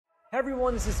Hey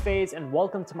everyone, this is Faiz and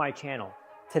welcome to my channel.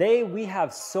 Today we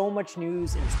have so much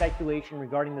news and speculation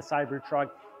regarding the Cybertruck,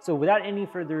 so without any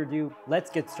further ado,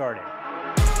 let's get started.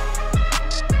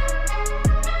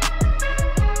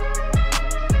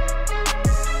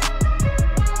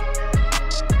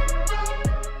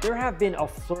 There have been a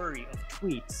flurry of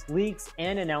tweets, leaks,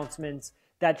 and announcements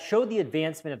that show the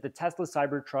advancement of the Tesla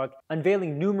Cybertruck,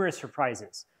 unveiling numerous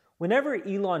surprises. Whenever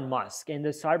Elon Musk and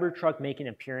the Cybertruck make an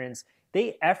appearance,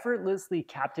 they effortlessly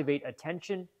captivate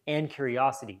attention and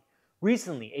curiosity.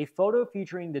 Recently, a photo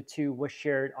featuring the two was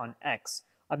shared on X,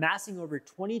 amassing over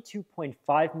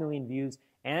 22.5 million views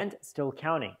and still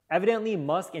counting. Evidently,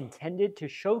 Musk intended to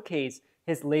showcase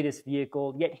his latest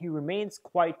vehicle, yet he remains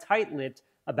quite tight-lipped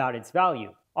about its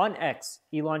value. On X,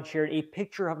 Elon shared a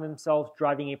picture of himself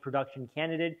driving a production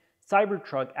candidate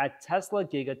Cybertruck at Tesla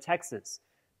Giga Texas.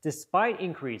 Despite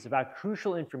inquiries about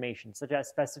crucial information such as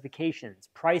specifications,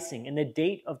 pricing, and the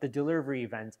date of the delivery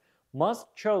event, Musk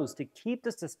chose to keep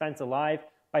the suspense alive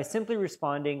by simply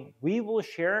responding, "We will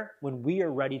share when we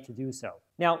are ready to do so."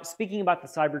 Now, speaking about the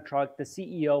Cybertruck, the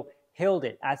CEO hailed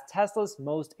it as Tesla's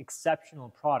most exceptional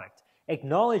product,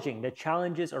 acknowledging the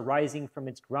challenges arising from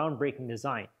its groundbreaking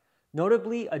design.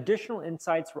 Notably, additional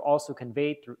insights were also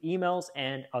conveyed through emails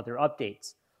and other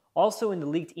updates. Also in the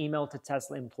leaked email to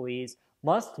Tesla employees,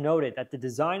 Musk noted that the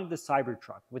design of the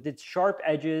Cybertruck, with its sharp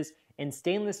edges and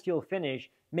stainless steel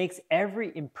finish, makes every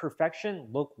imperfection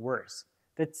look worse.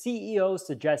 The CEO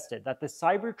suggested that the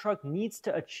Cybertruck needs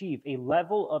to achieve a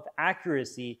level of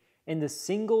accuracy in the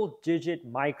single-digit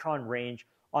micron range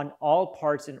on all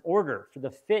parts in order for the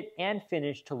fit and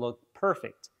finish to look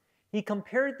perfect. He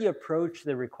compared the approach to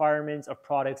the requirements of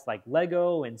products like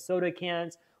Lego and soda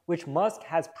cans, which Musk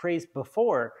has praised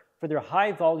before for their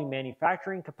high-volume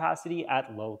manufacturing capacity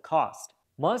at low cost.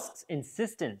 Musk's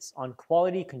insistence on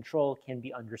quality control can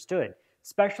be understood,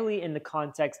 especially in the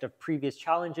context of previous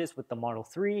challenges with the Model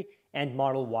 3 and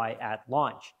Model Y at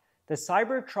launch. The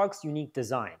Cybertruck's unique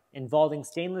design, involving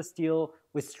stainless steel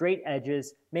with straight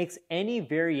edges, makes any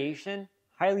variation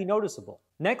highly noticeable.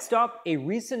 Next up, a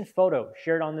recent photo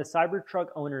shared on the Cybertruck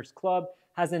Owners Club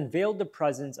has unveiled the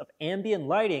presence of ambient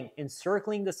lighting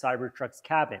encircling the Cybertruck's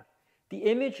cabin. The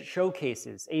image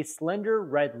showcases a slender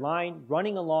red line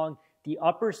running along the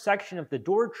upper section of the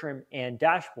door trim and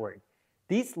dashboard.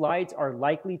 These lights are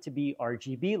likely to be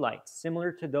RGB lights,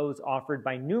 similar to those offered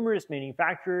by numerous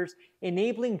manufacturers,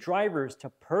 enabling drivers to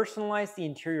personalize the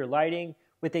interior lighting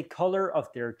with a color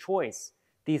of their choice.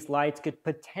 These lights could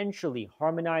potentially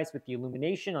harmonize with the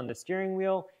illumination on the steering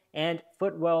wheel and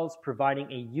footwells, providing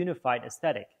a unified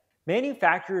aesthetic.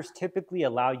 Manufacturers typically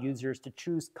allow users to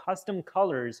choose custom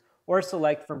colors or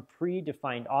select from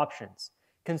pre-defined options.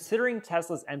 Considering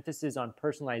Tesla's emphasis on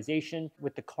personalization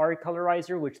with the car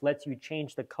colorizer, which lets you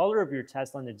change the color of your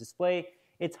Tesla on the display,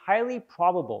 it's highly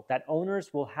probable that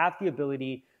owners will have the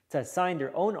ability to assign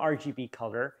their own RGB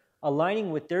color,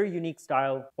 aligning with their unique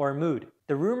style or mood.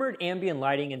 The rumored ambient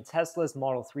lighting in Tesla's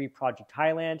Model 3 Project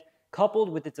Highland, coupled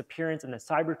with its appearance in the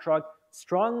Cybertruck,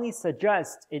 strongly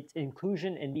suggests its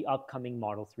inclusion in the upcoming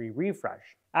Model 3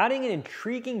 refresh. Adding an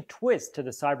intriguing twist to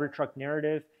the Cybertruck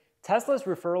narrative, Tesla's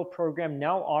referral program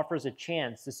now offers a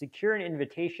chance to secure an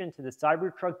invitation to the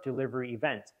Cybertruck delivery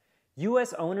event.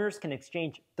 US owners can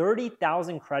exchange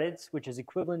 30,000 credits, which is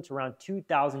equivalent to around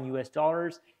 $2,000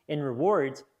 US, in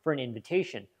rewards for an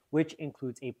invitation, which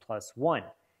includes a +1.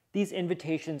 These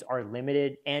invitations are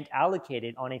limited and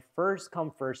allocated on a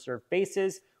first-come, first-served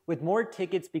basis, with more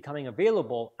tickets becoming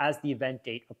available as the event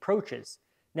date approaches.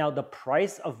 Now, the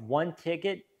price of one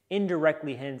ticket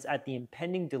indirectly hints at the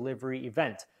impending delivery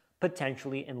event,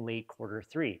 potentially in late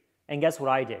Q3. And guess what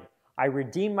I did? I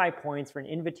redeemed my points for an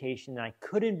invitation, and I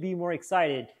couldn't be more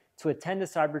excited to attend the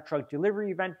Cybertruck delivery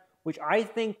event, which I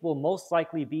think will most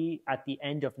likely be at the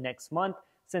end of next month,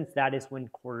 since that is when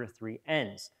Q3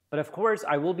 ends. But of course,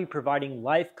 I will be providing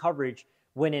live coverage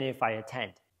when and if I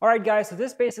attend. Alright guys, so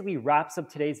this basically wraps up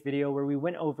today's video where we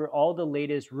went over all the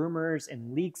latest rumors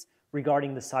and leaks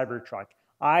regarding the Cybertruck.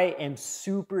 I am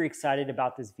super excited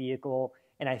about this vehicle,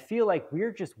 and I feel like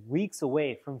we're just weeks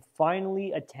away from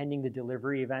finally attending the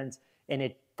delivery event and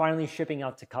it finally shipping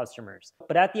out to customers.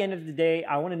 But at the end of the day,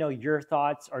 I want to know your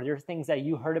thoughts. Are there things that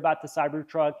you heard about the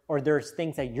Cybertruck, or there's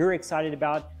things that you're excited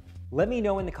about? Let me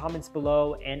know in the comments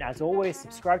below, and as always,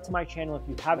 subscribe to my channel if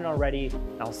you haven't already,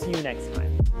 and I'll see you next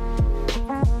time.